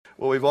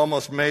Well, we've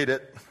almost made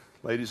it.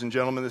 Ladies and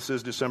gentlemen, this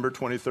is December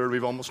 23rd.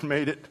 We've almost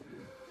made it.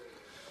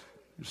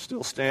 You're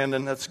still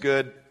standing. That's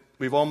good.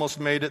 We've almost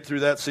made it through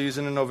that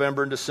season in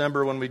November and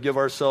December when we give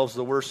ourselves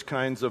the worst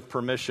kinds of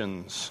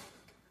permissions.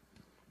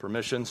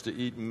 Permissions to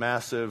eat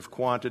massive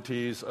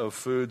quantities of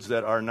foods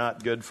that are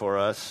not good for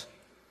us.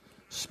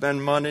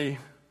 Spend money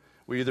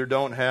we either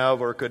don't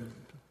have or could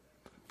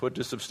put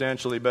to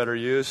substantially better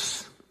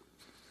use.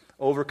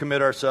 Overcommit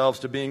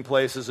ourselves to being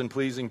places and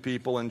pleasing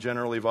people and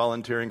generally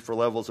volunteering for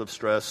levels of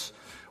stress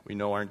we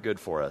know aren't good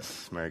for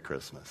us. Merry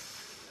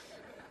Christmas.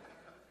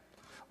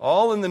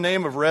 All in the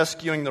name of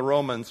rescuing the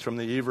Romans from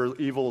the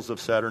evils of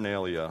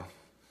Saturnalia.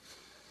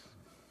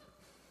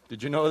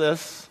 Did you know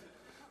this?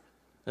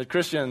 That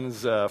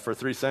Christians for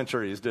 3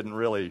 centuries didn't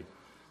really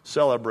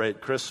celebrate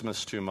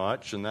Christmas too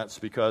much, and that's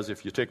because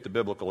if you take the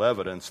biblical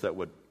evidence that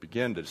would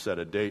begin to set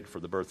a date for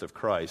the birth of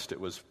Christ, it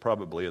was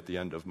probably at the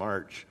end of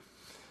March.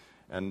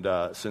 And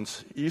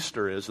since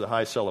Easter is the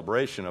high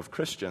celebration of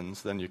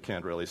Christians, then you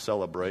can't really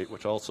celebrate,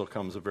 which also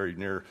comes very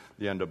near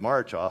the end of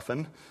March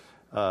often.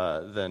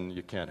 Then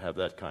you can't have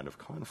that kind of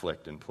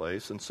conflict in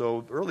place. And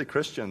so early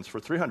Christians for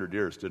 300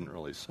 years didn't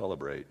really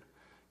celebrate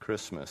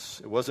Christmas.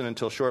 It wasn't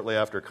until shortly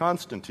after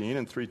Constantine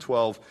in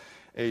 312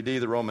 AD,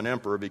 the Roman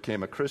emperor,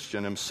 became a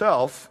Christian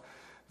himself,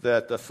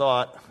 that the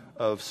thought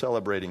of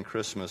celebrating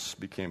Christmas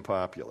became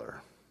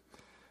popular.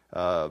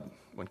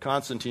 When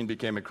Constantine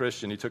became a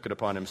Christian, he took it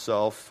upon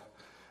himself,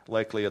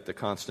 likely at the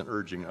constant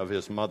urging of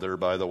his mother,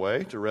 by the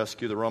way, to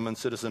rescue the Roman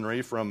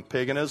citizenry from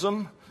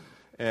paganism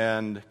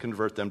and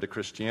convert them to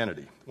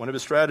Christianity. One of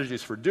his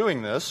strategies for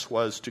doing this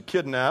was to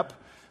kidnap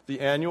the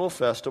annual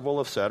festival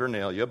of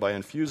Saturnalia by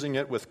infusing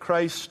it with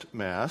Christ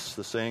Mass,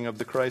 the saying of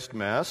the Christ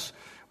Mass,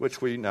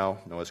 which we now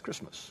know as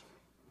Christmas.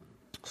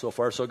 So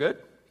far, so good?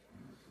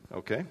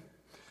 Okay.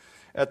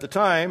 At the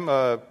time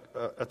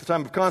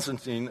of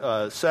Constantine,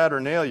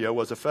 Saturnalia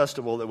was a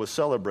festival that was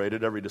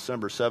celebrated every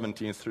December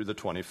 17th through the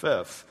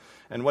 25th.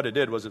 And what it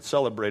did was it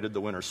celebrated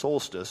the winter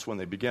solstice when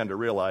they began to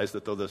realize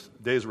that though the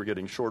days were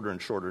getting shorter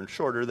and shorter and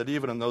shorter, that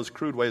even in those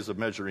crude ways of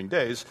measuring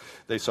days,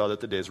 they saw that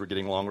the days were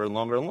getting longer and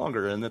longer and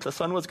longer, and that the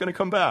sun was going to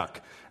come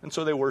back. And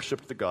so they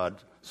worshipped the god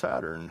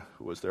Saturn,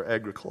 who was their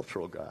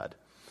agricultural god.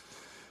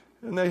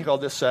 And they called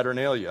this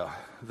Saturnalia.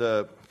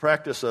 The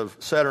practice of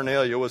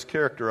Saturnalia was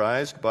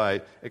characterized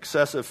by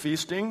excessive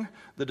feasting,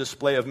 the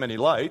display of many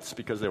lights,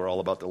 because they were all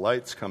about the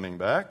lights coming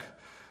back,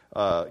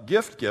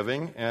 gift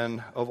giving,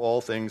 and of all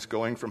things,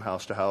 going from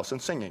house to house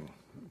and singing.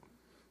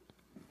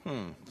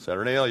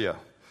 Saturnalia.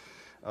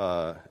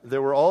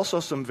 There were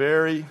also some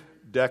very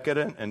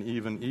decadent and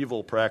even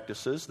evil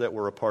practices that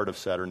were a part of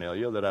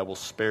Saturnalia that I will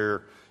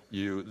spare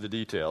you the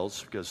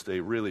details because they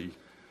really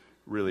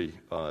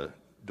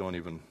don't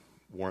even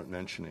warrant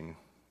mentioning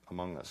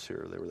among us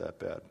here. They were that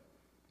bad.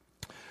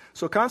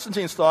 So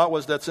Constantine's thought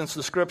was that since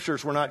the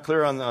scriptures were not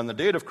clear on the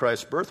date of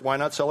Christ's birth, why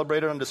not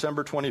celebrate it on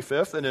December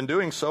 25th, and in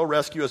doing so,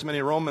 rescue as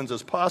many Romans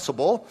as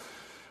possible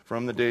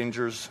from the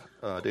dangerous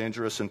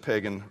and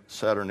pagan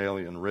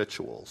Saturnalian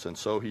rituals. And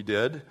so he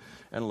did,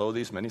 and lo,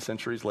 these many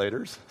centuries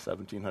later,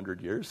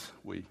 1,700 years,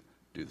 we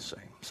do the same.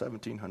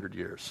 1,700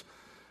 years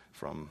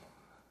from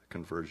the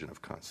conversion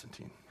of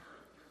Constantine.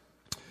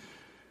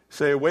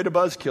 Say, way to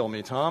buzzkill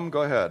me, Tom.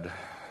 Go ahead.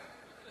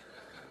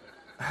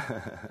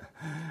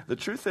 The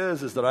truth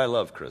is that I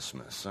love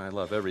Christmas. I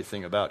love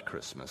everything about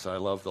Christmas. I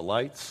love the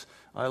lights.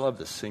 I love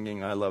the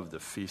singing. I love the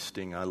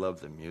feasting. I love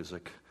the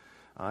music.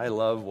 I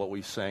love what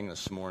we sang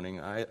this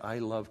morning. I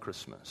love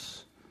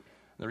Christmas.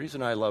 The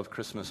reason I love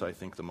Christmas, I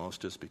think, the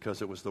most is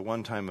because it was the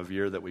one time of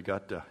year that we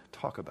got to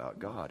talk about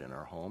God in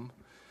our home.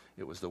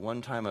 It was the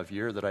one time of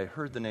year that I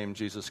heard the name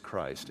Jesus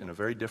Christ in a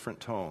very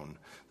different tone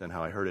than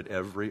how I heard it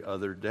every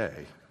other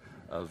day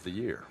of the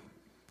year.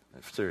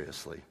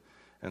 Seriously.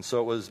 And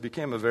so it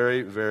became a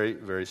very, very,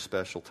 very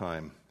special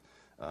time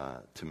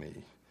to me.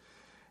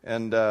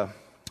 And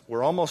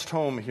we're almost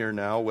home here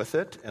now with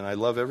it, and I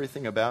love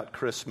everything about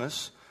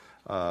Christmas.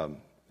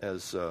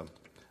 As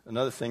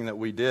another thing that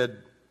we did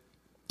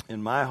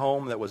in my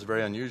home that was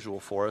very unusual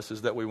for us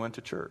is that we went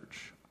to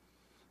church.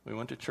 We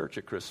went to church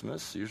at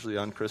Christmas, usually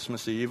on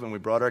Christmas Eve, and we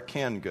brought our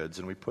canned goods,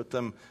 and we put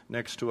them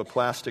next to a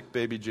plastic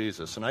baby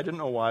Jesus. And I didn't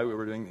know why we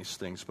were doing these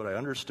things, but I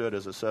understood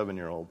as a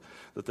 7-year-old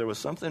that there was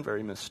something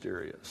very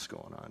mysterious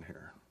going on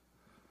here.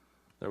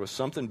 There was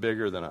something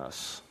bigger than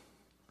us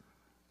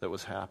that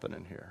was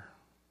happening here.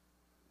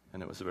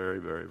 And it was very,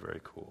 very,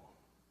 very cool.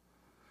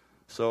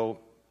 So,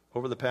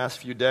 over the past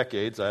few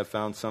decades, I have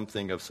found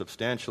something of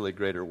substantially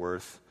greater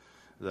worth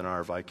than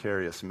our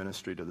vicarious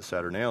ministry to the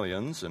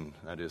Saturnalians, and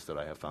that is that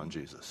I have found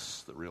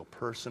Jesus, the real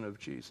person of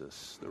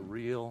Jesus, the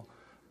real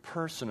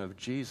person of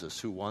Jesus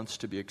who wants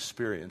to be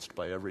experienced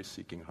by every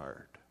seeking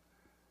heart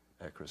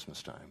at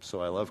Christmas time.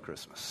 So I love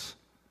Christmas.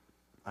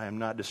 I am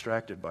not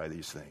distracted by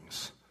these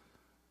things.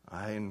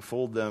 I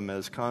enfold them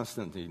as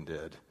Constantine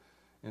did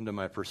into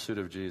my pursuit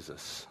of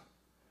Jesus.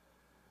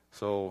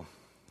 So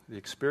the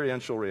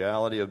experiential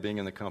reality of being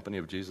in the company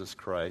of Jesus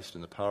Christ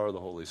and the power of the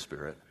Holy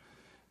Spirit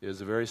is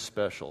very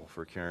special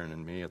for Karen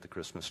and me at the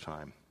Christmas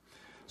time.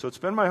 So it's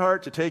been my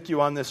heart to take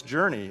you on this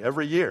journey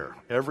every year.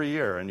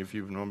 And if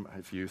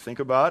you think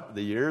about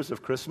the years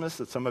of Christmas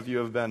that some of you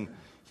have been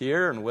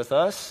here and with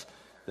us,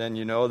 then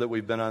you know that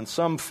we've been on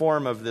some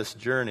form of this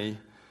journey.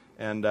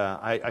 And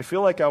I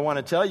feel like I want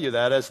to tell you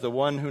that as the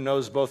one who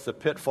knows both the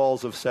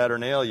pitfalls of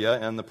Saturnalia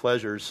and the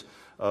pleasures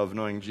of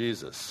knowing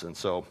Jesus. And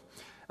so,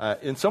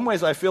 in some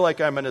ways, I feel like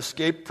I'm an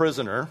escaped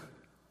prisoner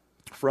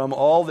from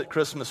all that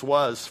Christmas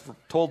was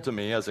told to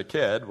me as a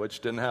kid, which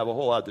didn't have a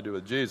whole lot to do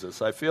with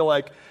Jesus. I feel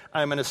like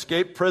I'm an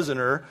escaped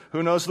prisoner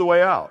who knows the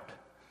way out.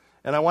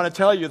 And I want to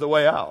tell you the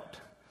way out.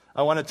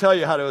 I want to tell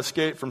you how to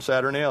escape from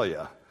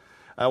Saturnalia.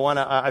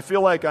 I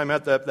feel like I'm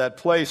at that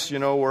place,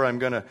 where I'm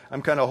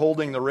kind of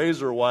holding the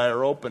razor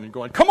wire open and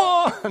going, come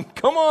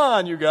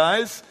on, you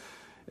guys.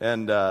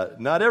 And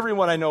not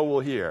everyone I know will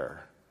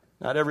hear.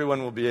 Not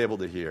everyone will be able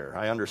to hear.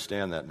 I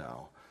understand that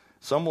now.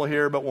 Some will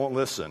hear but won't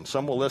listen.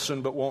 Some will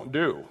listen but won't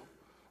do.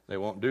 They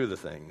won't do the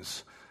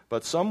things.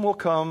 But some will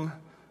come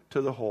to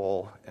the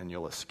hole and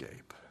you'll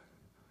escape.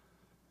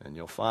 And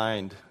you'll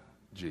find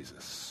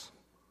Jesus.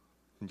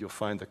 And you'll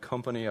find the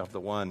company of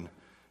the one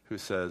who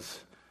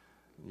says,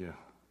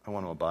 I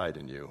want to abide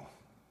in you.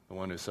 The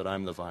one who said,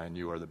 I'm the vine,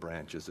 you are the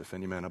branches. If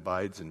any man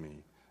abides in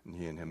me, and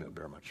he in him will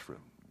bear much fruit.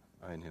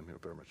 I in him will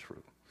bear much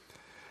fruit.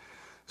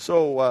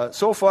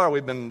 So far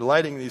we've been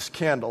lighting these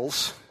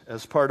candles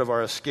as part of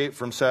our escape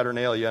from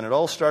Saturnalia, and it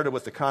all started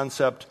with the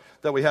concept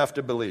that we have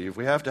to believe.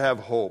 We have to have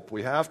hope.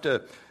 We have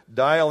to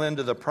dial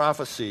into the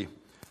prophecy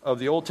of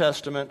the Old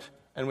Testament,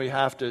 and we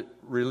have to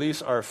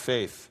release our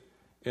faith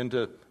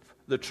into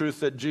the truth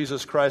that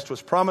Jesus Christ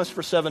was promised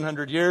for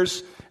 700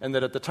 years, and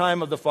that at the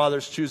time of the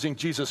Father's choosing,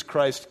 Jesus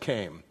Christ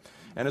came.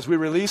 And as we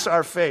release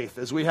our faith,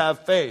 as we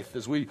have faith,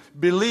 as we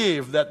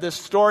believe that this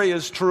story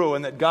is true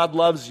and that God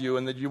loves you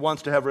and that He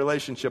wants to have a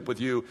relationship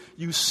with you,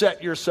 you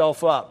set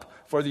yourself up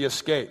for the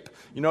escape.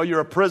 You're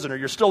a prisoner.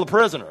 You're still a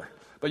prisoner.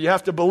 But you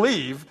have to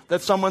believe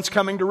that someone's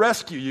coming to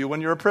rescue you when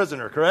you're a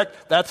prisoner,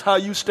 correct? That's how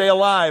you stay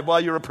alive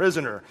while you're a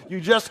prisoner. You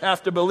just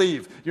have to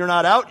believe. You're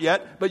not out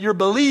yet, but you're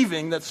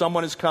believing that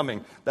someone is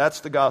coming.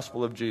 That's the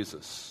gospel of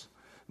Jesus.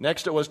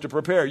 Next, it was to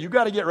prepare. You've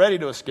got to get ready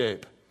to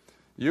escape.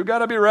 You've got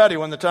to be ready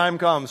when the time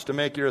comes to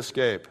make your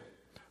escape.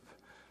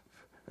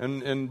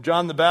 And in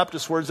John the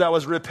Baptist's words, that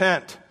was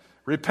repent.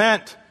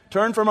 Repent.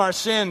 Turn from our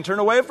sin. Turn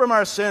away from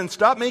our sin.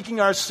 Stop making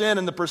our sin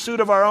and the pursuit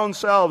of our own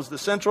selves the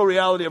central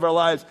reality of our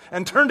lives,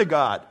 and turn to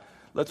God.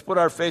 Let's put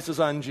our faces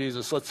on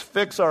Jesus. Let's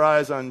fix our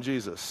eyes on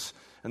Jesus.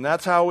 And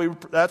that's how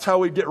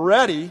we get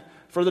ready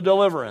for the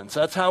deliverance.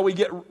 That's how we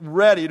get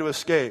ready to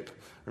escape.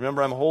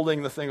 Remember, I'm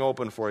holding the thing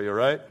open for you,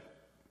 right?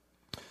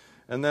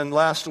 And then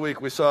last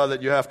week we saw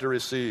that you have to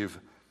receive.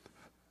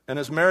 And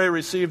as Mary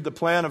received the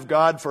plan of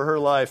God for her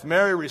life,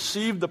 Mary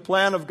received the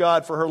plan of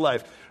God for her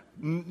life.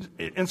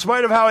 In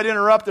spite of how it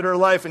interrupted her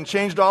life and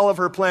changed all of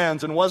her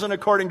plans and wasn't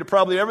according to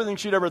probably everything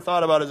she'd ever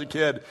thought about as a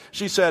kid,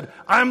 she said,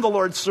 I'm the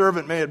Lord's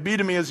servant, may it be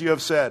to me as you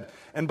have said.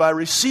 And by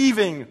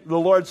receiving the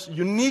Lord's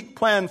unique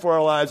plan for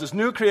our lives as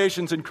new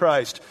creations in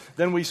Christ,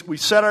 then we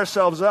set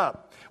ourselves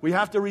up. We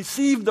have to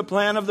receive the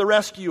plan of the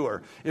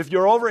rescuer. If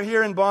you're over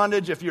here in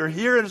bondage, if you're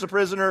here as a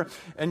prisoner,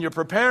 and you're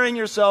preparing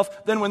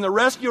yourself, then when the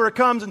rescuer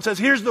comes and says,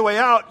 here's the way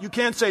out, you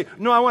can't say,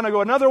 no, I want to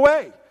go another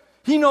way.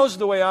 He knows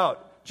the way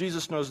out.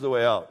 Jesus knows the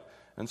way out.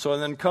 And so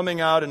then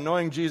coming out and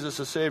knowing Jesus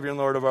as Savior and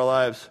Lord of our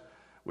lives,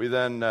 we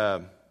then,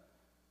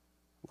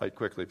 light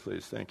quickly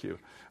please, thank you.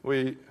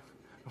 We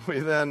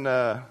then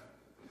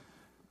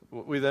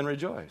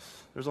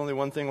rejoice. There's only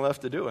one thing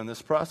left to do in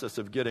this process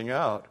of getting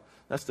out.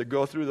 That's to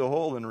go through the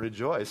hole and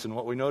rejoice in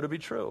what we know to be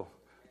true.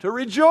 To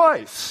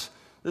rejoice.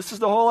 This is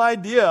the whole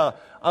idea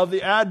of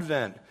the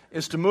Advent,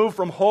 is to move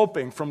from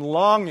hoping, from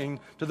longing,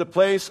 to the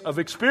place of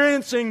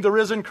experiencing the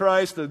risen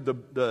Christ,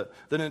 the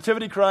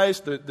nativity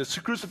Christ,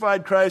 the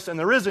crucified Christ, and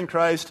the risen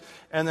Christ,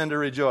 and then to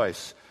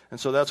rejoice. And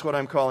so that's what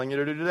I'm calling you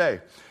to do today.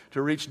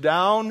 To reach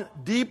down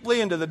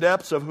deeply into the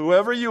depths of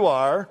whoever you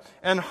are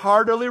and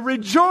heartily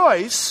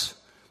rejoice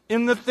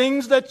in the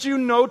things that you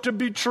know to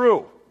be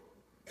true.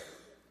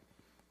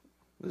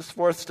 This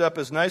fourth step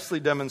is nicely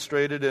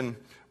demonstrated in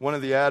one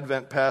of the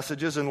Advent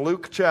passages in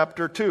Luke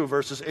chapter 2,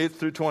 verses 8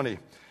 through 20.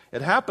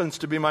 It happens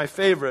to be my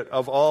favorite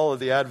of all of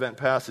the Advent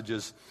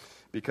passages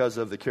because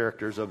of the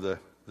characters of the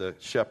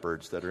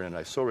shepherds that are in.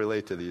 I so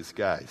relate to these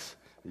guys,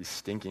 these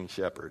stinking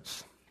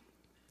shepherds.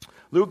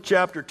 Luke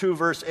chapter 2,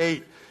 verse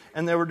 8.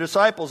 And there were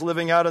disciples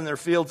living out in their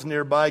fields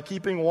nearby,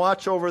 keeping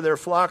watch over their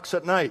flocks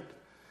at night.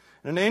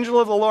 And an angel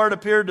of the Lord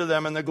appeared to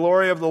them, and the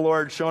glory of the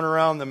Lord shone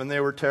around them, and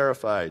they were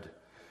terrified.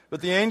 But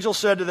the angel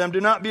said to them,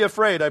 do not be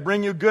afraid. I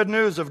bring you good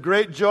news of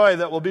great joy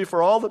that will be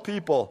for all the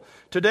people.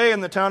 Today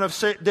in the town of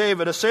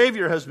David, a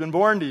Savior has been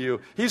born to you.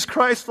 He's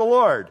Christ the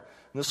Lord.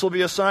 And this will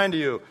be a sign to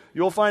you.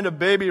 You will find a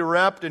baby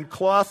wrapped in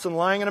cloths and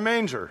lying in a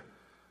manger.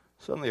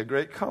 Suddenly a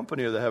great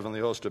company of the heavenly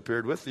host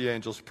appeared with the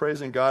angels,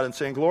 praising God and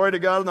saying, glory to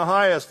God in the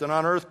highest, and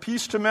on earth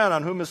peace to men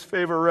on whom his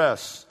favor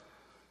rests.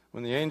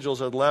 When the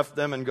angels had left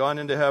them and gone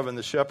into heaven,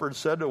 the shepherds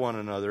said to one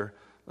another,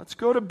 let's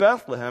go to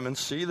Bethlehem and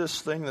see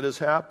this thing that has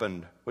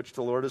happened, which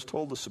the Lord has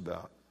told us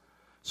about.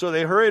 So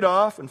they hurried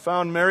off and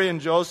found Mary and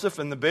Joseph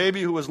and the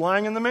baby who was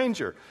lying in the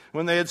manger.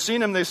 When they had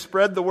seen him, they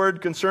spread the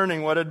word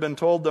concerning what had been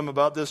told them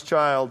about this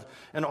child,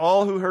 and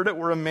all who heard it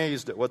were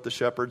amazed at what the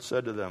shepherds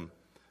said to them.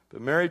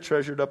 But Mary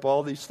treasured up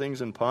all these things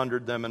and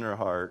pondered them in her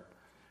heart.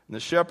 And the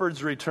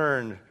shepherds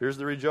returned, here's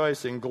the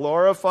rejoicing,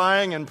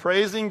 glorifying and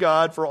praising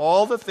God for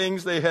all the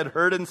things they had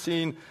heard and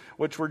seen,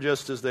 which were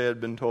just as they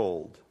had been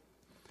told.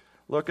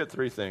 Look at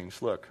three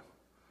things. Look,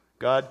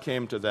 God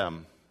came to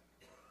them.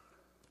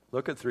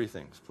 Look at three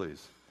things,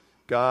 please.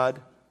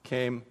 God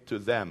came to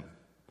them.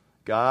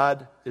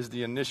 God is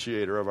the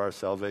initiator of our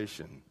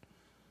salvation.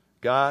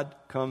 God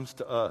comes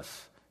to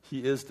us.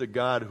 He is the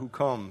God who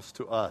comes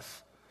to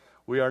us.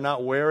 We are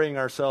not wearing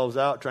ourselves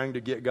out trying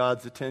to get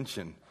God's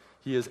attention.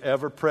 He is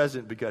ever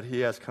present because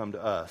he has come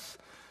to us.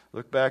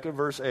 Look back at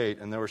verse 8.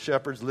 And there were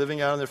shepherds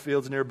living out in their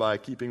fields nearby,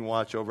 keeping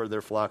watch over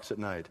their flocks at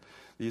night.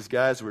 These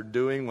guys were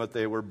doing what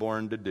they were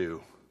born to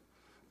do.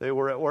 They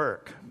were at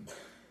work.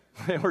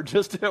 They were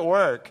just at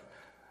work.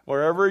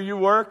 Wherever you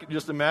work,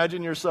 just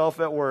imagine yourself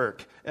at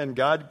work. And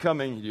God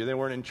coming to you. They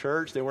weren't in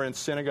church. They weren't in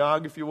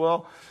synagogue, if you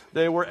will.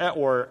 They were at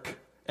work.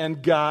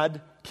 And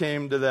God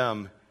came to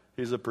them.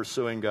 He's a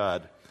pursuing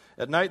God.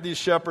 At night, these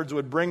shepherds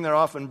would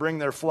often bring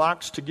their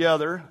flocks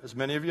together, as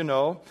many of you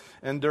know.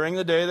 And during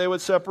the day, they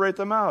would separate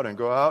them out and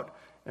go out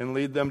and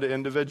lead them to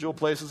individual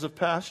places of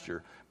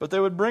pasture. But they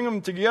would bring them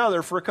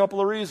together for a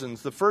couple of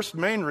reasons. The first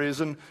main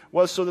reason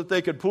was so that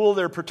they could pool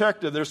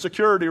their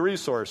security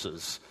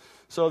resources.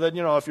 So that,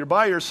 if you're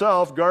by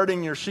yourself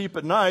guarding your sheep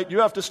at night, you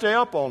have to stay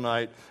up all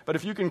night. But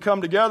if you can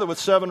come together with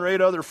 7 or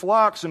 8 other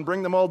flocks and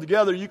bring them all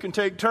together, you can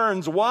take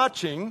turns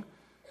watching,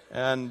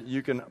 and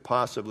you can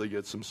possibly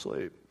get some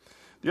sleep.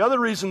 The other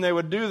reason they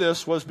would do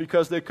this was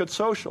because they could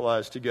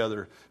socialize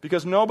together,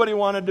 because nobody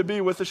wanted to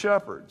be with the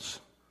shepherds.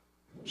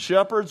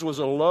 Shepherds was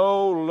a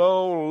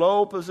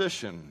low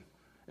position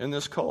in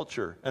this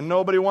culture, and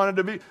nobody wanted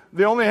to be.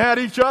 They only had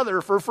each other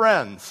for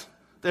friends.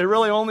 They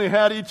really only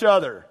had each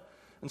other.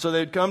 And so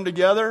they'd come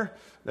together,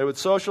 they would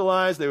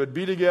socialize, they would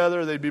be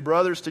together, they'd be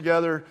brothers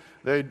together,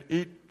 they'd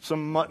eat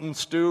some mutton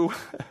stew,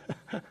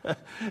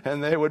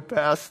 and they would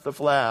pass the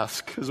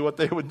flask, is what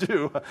they would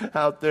do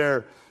out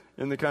there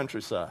in the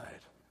countryside.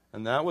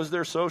 And that was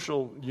their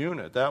social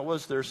unit. That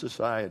was their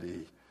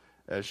society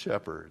as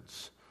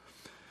shepherds.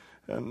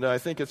 And I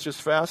think it's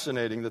just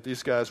fascinating that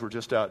these guys were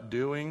just out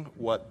doing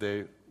what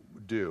they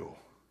do.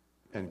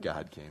 And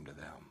God came to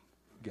them.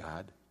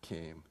 God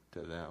came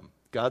to them.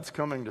 God's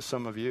coming to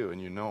some of you,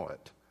 and you know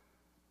it.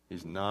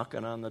 He's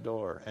knocking on the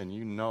door, and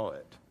you know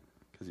it,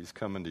 because he's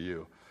coming to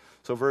you.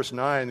 So verse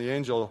 9, the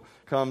angel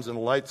comes and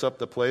lights up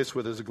the place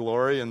with his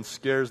glory and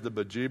scares the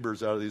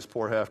bejeebers out of these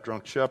poor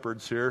half-drunk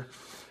shepherds here.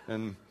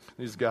 And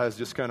these guys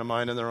just kind of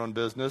minding their own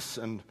business.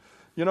 And,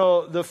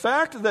 the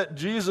fact that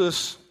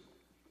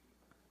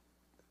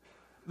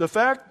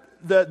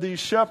these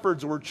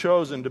shepherds were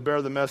chosen to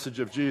bear the message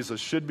of Jesus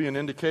should be an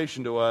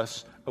indication to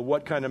us of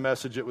what kind of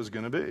message it was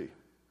going to be.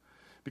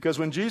 Because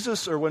when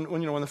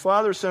the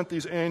Father sent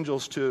these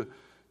angels to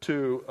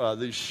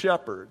these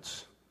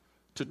shepherds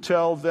to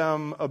tell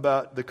them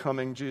about the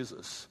coming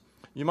Jesus,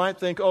 you might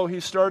think,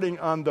 he's starting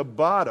on the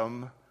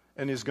bottom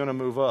and he's going to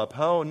move up.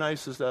 How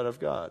nice is that of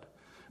God?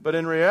 But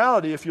in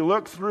reality, if you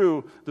look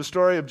through the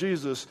story of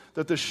Jesus,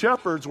 that the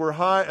shepherds were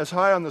as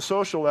high on the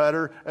social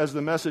ladder as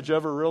the message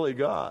ever really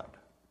got.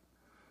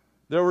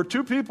 There were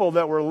 2 people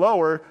that were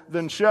lower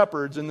than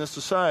shepherds in this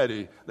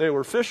society. They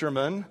were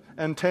fishermen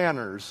and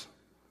tanners.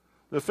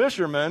 The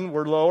fishermen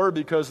were lower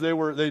because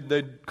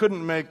they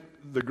couldn't make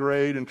the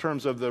grade in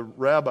terms of the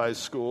rabbi's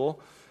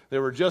school. They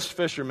were just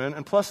fishermen,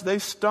 and plus they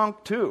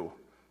stunk too.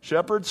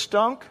 Shepherds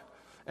stunk,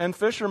 and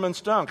fishermen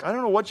stunk. I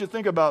don't know what you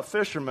think about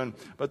fishermen,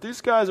 but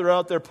these guys are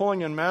out there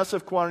pulling in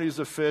massive quantities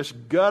of fish,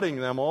 gutting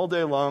them all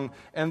day long,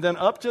 and then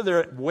up to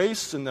their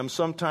waists in them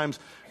sometimes,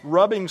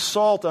 rubbing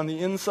salt on the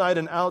inside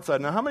and outside.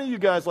 Now, how many of you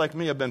guys like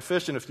me have been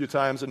fishing a few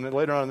times, and then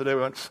later on in the day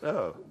we went,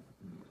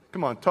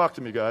 come on, talk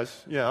to me,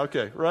 guys. Yeah,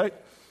 okay, right?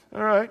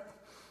 All right.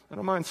 I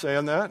don't mind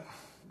saying that.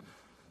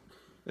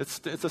 It's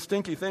a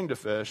stinky thing to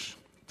fish.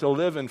 To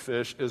live and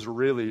fish is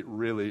really,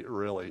 really,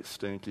 really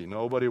stinky.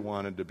 Nobody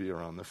wanted to be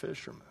around the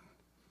fishermen.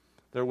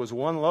 There was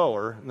one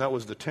lower, and that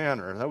was the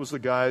tanner. That was the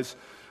guys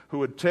who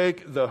would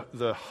take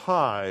the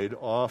hide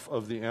off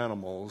of the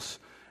animals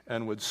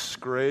and would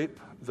scrape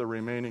the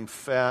remaining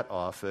fat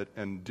off it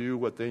and do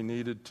what they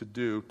needed to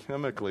do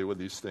chemically with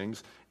these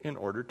things in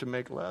order to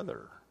make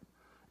leather.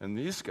 And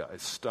these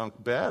guys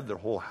stunk bad. Their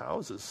whole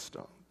houses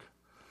stunk.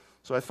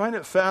 So I find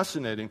it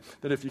fascinating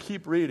that if you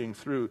keep reading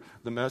through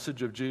the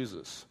message of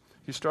Jesus,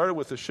 he started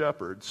with the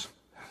shepherds,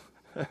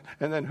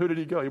 and then who did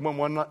he go? He went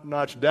one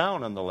notch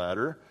down on the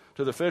ladder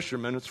to the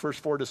fishermen. His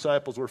first 4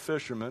 disciples were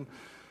fishermen.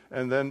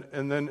 And then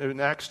in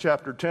Acts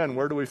chapter 10,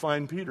 where do we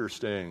find Peter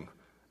staying?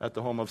 At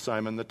the home of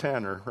Simon the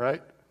tanner,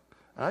 right?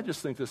 I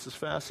just think this is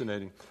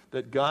fascinating,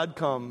 that God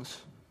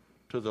comes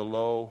to the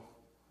low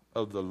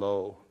of the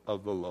low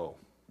of the low.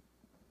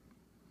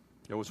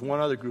 There was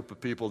one other group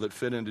of people that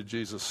fit into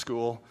Jesus'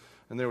 school,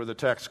 And they were the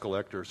tax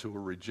collectors who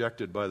were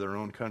rejected by their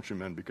own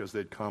countrymen because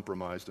they'd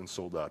compromised and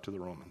sold out to the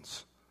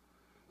Romans.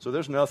 So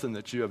there's nothing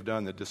that you have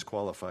done that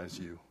disqualifies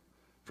you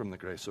from the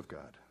grace of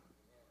God.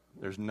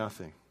 There's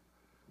nothing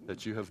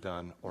that you have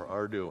done or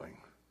are doing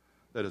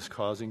that is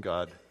causing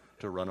God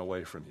to run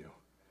away from you.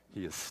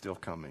 He is still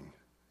coming.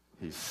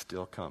 He's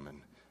still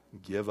coming.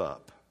 Give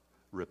up.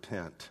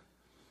 Repent.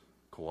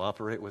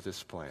 Cooperate with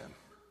his plan,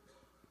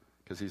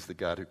 because he's the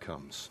God who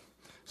comes.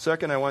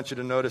 Second, I want you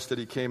to notice that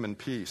he came in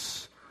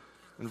peace.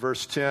 In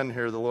verse 10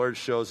 here, the Lord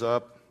shows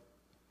up,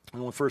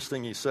 and the first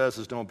thing he says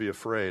is, don't be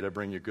afraid. I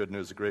bring you good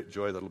news, a great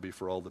joy that will be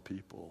for all the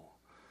people.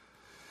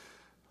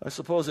 I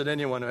suppose that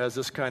anyone who has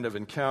this kind of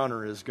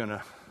encounter is going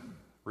to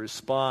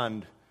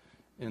respond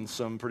in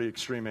some pretty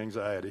extreme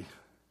anxiety.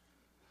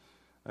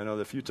 I know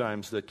the few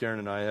times that Karen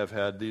and I have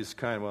had these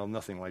well,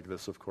 nothing like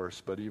this, of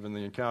course, but even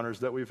the encounters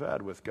that we've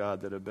had with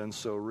God that have been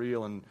so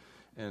real and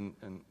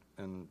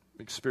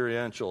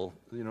experiential,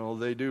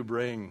 they do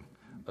bring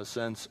a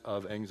sense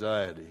of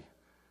anxiety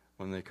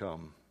when they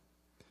come.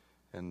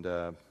 And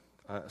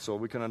so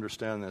we can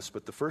understand this.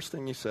 But the first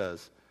thing he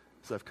says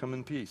is, I've come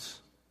in peace.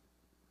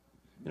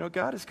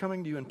 God is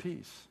coming to you in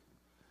peace.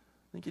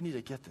 I think you need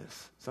to get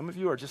this. Some of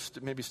you are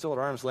just maybe still at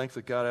arm's length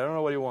with God. I don't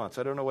know what he wants.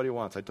 I don't know what he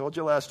wants. I told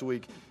you last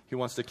week he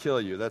wants to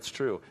kill you. That's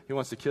true. He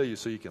wants to kill you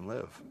so you can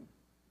live.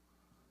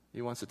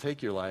 He wants to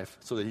take your life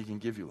so that he can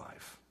give you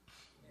life.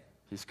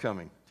 He's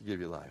coming to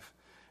give you life.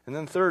 And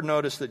then third,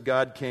 notice that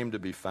God came to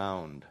be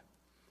found.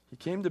 He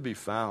came to be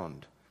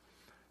found.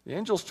 The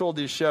angels told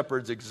these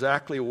shepherds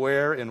exactly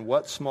where, in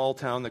what small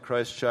town the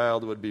Christ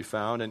child would be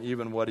found, and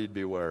even what he'd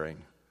be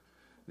wearing.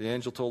 The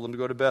angel told them to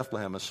go to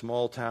Bethlehem, a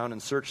small town,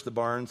 and search the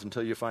barns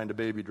until you find a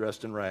baby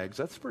dressed in rags.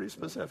 That's pretty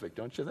specific,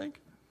 don't you think?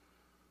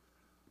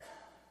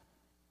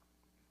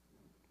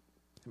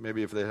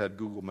 Maybe if they had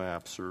Google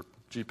Maps or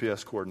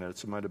GPS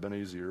coordinates, it might have been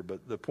easier.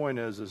 But the point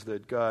is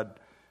that God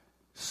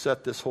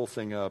set this whole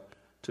thing up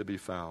to be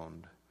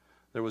found.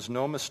 There was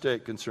no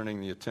mistake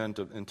concerning the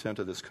intent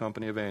of this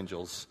company of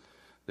angels.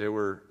 They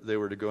were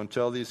to go and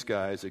tell these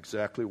guys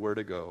exactly where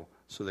to go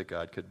so that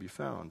God could be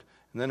found.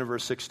 And then in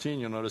verse 16,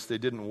 you'll notice they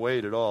didn't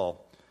wait at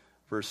all.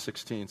 Verse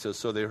 16 says,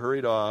 so they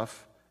hurried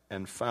off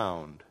and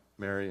found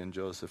Mary and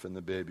Joseph and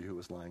the baby who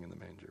was lying in the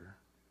manger.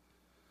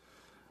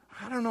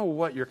 I don't know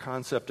what your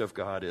concept of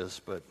God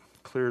is, but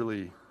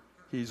clearly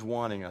he's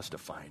wanting us to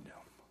find him.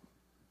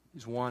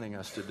 He's wanting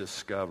us to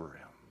discover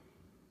him.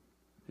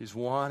 He's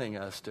wanting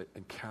us to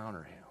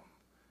encounter him.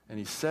 And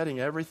he's setting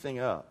everything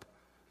up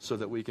so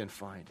that we can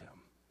find him.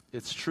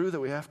 It's true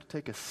that we have to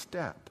take a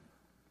step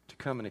to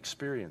come and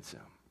experience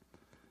him.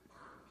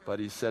 But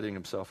he's setting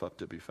himself up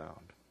to be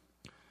found.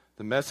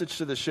 The message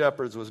to the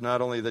shepherds was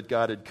not only that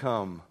God had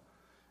come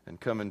and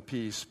come in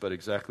peace, but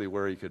exactly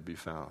where he could be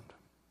found.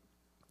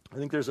 I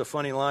think there's a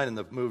funny line in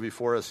the movie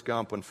Forrest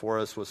Gump when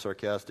Forrest was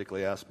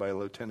sarcastically asked by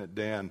Lieutenant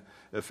Dan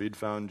if he'd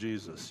found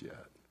Jesus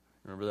yet.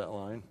 Remember that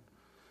line?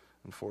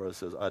 And Forrest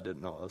says, I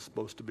didn't know I was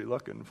supposed to be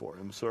looking for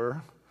him,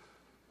 sir.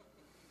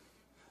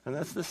 And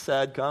that's the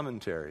sad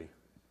commentary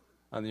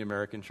on the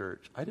American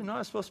church. I didn't know I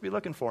was supposed to be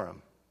looking for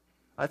him.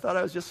 I thought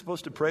I was just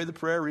supposed to pray the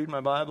prayer, read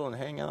my Bible, and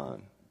hang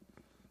on.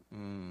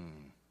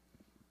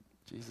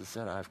 Jesus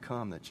said, I've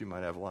come that you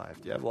might have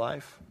life. Do you have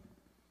life?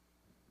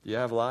 Do you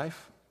have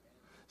life?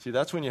 See,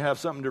 that's when you have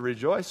something to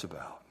rejoice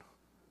about.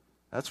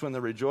 That's when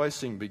the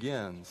rejoicing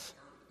begins,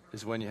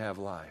 is when you have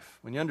life.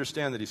 When you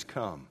understand that he's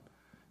come.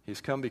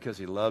 He's come because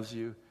he loves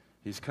you.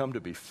 He's come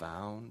to be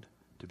found,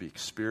 to be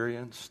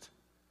experienced.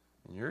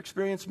 And your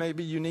experience may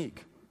be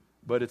unique,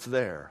 but it's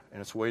there, and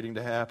it's waiting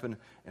to happen,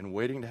 and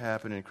waiting to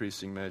happen in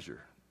increasing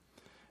measure.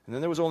 And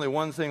then there was only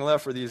one thing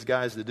left for these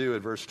guys to do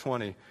at verse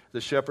 20.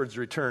 The shepherds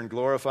returned,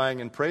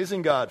 glorifying and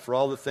praising God for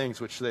all the things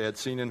which they had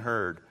seen and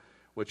heard,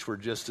 which were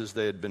just as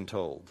they had been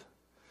told.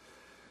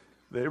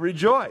 They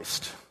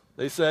rejoiced.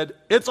 They said,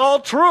 it's all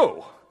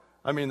true.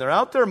 I mean, they're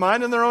out there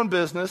minding their own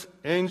business.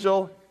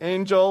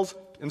 Angels,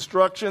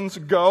 instructions,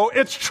 go.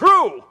 It's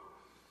true.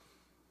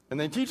 And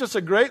they teach us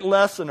a great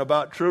lesson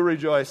about true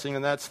rejoicing,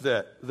 and that's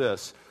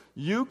this.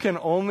 You can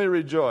only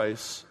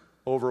rejoice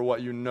over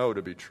what you know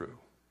to be true.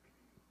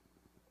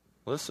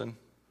 Listen,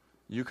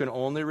 you can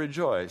only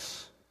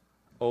rejoice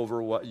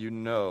over what you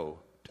know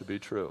to be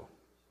true.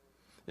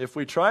 If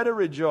we try to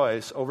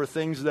rejoice over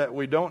things that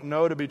we don't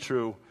know to be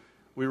true,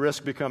 we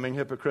risk becoming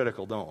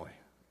hypocritical, don't we?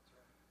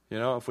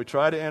 If we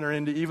try to enter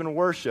into even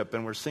worship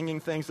and we're singing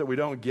things that we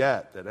don't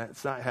get, that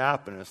it's not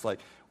happening, it's like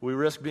we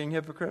risk being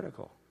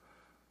hypocritical.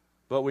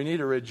 But we need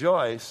to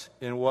rejoice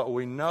in what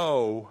we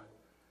know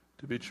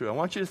to be true. I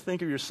want you to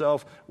think of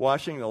yourself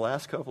watching the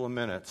last couple of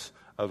minutes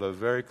of a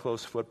very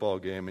close football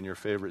game and your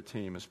favorite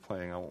team is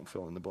playing. I won't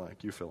fill in the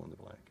blank. You fill in the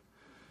blank.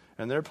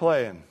 And they're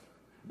playing.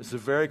 It's a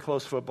very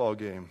close football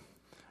game.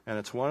 And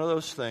it's one of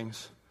those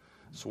things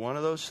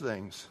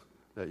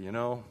that,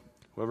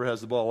 whoever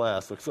has the ball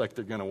last looks like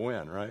they're going to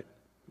win, right?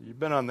 You've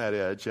been on that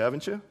edge,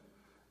 haven't you?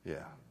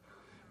 Yeah.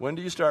 When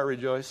do you start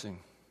rejoicing?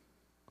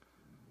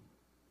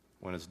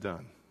 When it's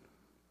done.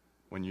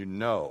 When you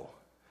know.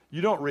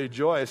 You don't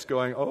rejoice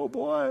going, oh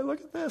boy,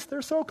 look at this.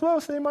 They're so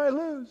close, they might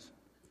lose.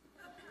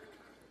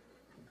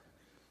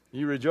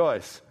 You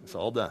rejoice. It's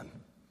all done.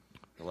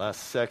 The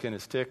last second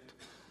is ticked,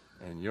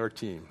 and your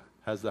team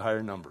has the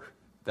higher number.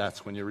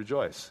 That's when you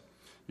rejoice.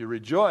 You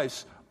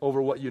rejoice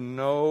over what you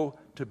know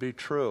to be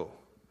true.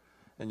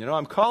 And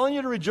I'm calling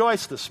you to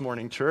rejoice this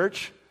morning,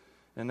 church.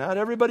 And not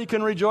everybody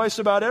can rejoice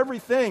about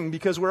everything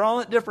because we're all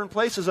at different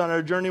places on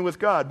our journey with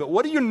God. But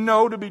what do you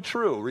know to be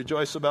true?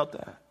 Rejoice about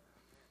that.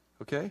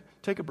 Okay?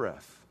 Take a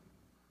breath.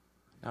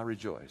 Now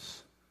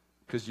rejoice.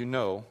 Because you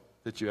know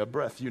that you have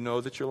breath. You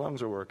know that your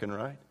lungs are working,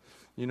 right?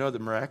 You know the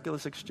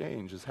miraculous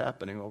exchange is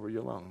happening over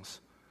your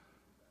lungs.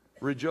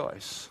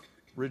 Rejoice.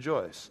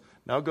 Rejoice.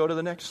 Now go to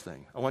the next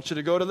thing. I want you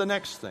to go to the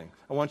next thing.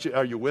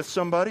 Are you with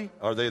somebody?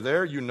 Are they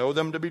there? You know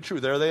them to be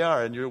true. There they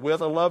are. And you're with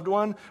a loved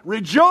one?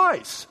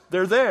 Rejoice.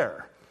 They're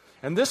there.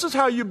 And this is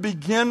how you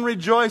begin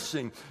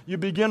rejoicing. You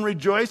begin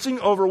rejoicing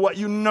over what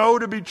you know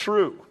to be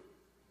true.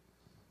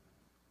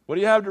 What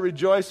do you have to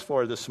rejoice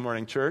for this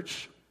morning,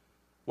 church?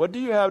 What do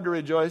you have to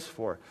rejoice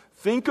for?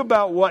 Think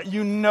about what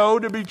you know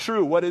to be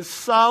true, what is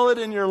solid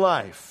in your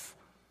life.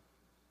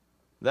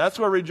 That's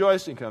where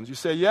rejoicing comes. You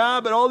say, yeah,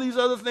 but all these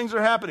other things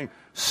are happening.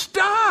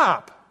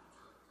 Stop!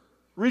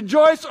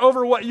 Rejoice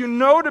over what you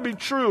know to be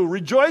true.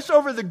 Rejoice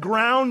over the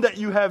ground that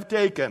you have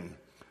taken.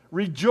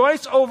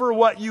 Rejoice over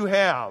what you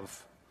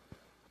have.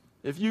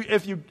 If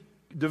you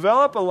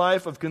develop a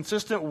life of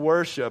consistent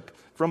worship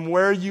from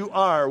where you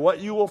are, what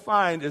you will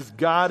find is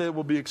God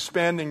will be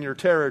expanding your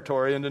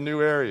territory into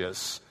new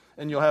areas.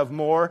 And you'll have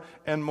more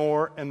and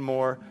more and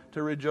more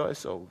to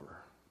rejoice over.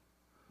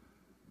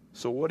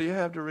 So what do you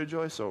have to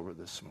rejoice over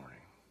this morning?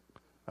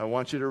 I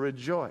want you to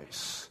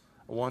rejoice.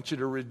 I want you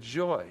to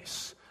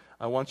rejoice.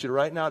 I want you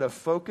right now to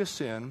focus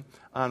in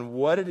on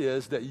what it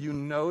is that you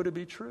know to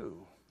be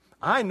true.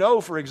 I know,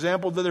 for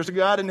example, that there's a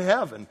God in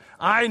heaven.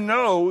 I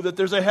know that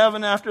there's a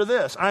heaven after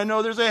this. I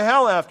know there's a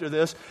hell after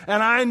this.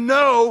 And I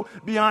know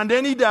beyond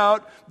any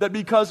doubt that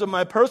because of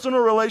my personal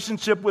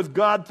relationship with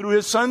God through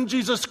His Son,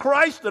 Jesus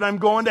Christ, that I'm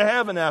going to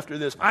heaven after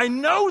this. I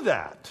know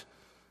that.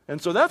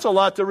 And so that's a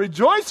lot to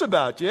rejoice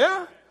about,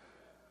 yeah?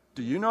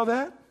 Do you know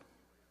that?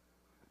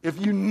 If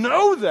you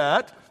know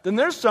that, then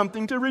there's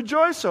something to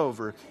rejoice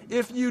over.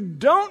 If you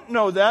don't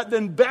know that,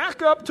 then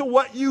back up to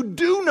what you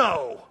do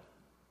know.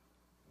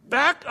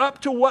 Back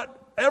up to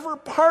whatever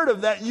part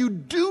of that you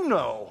do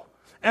know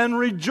and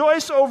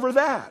rejoice over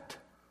that.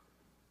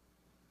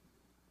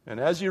 And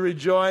as you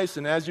rejoice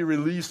and as you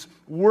release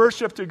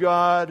worship to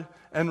God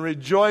and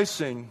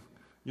rejoicing,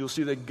 you'll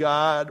see that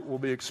God will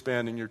be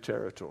expanding your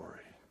territory.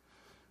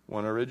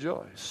 Want to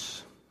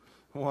rejoice.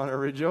 Want to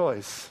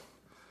rejoice.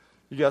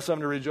 You got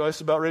something to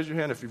rejoice about? Raise your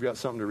hand if you've got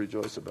something to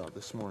rejoice about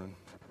this morning.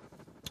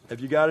 Have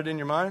you got it in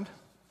your mind?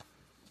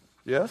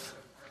 Yes?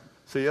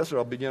 Say yes or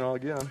I'll begin all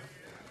again.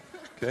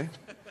 Okay?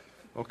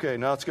 Okay,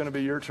 now it's going to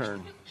be your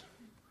turn.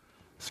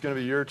 It's going to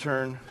be your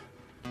turn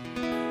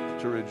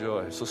to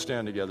rejoice. Let's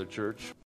stand together, church.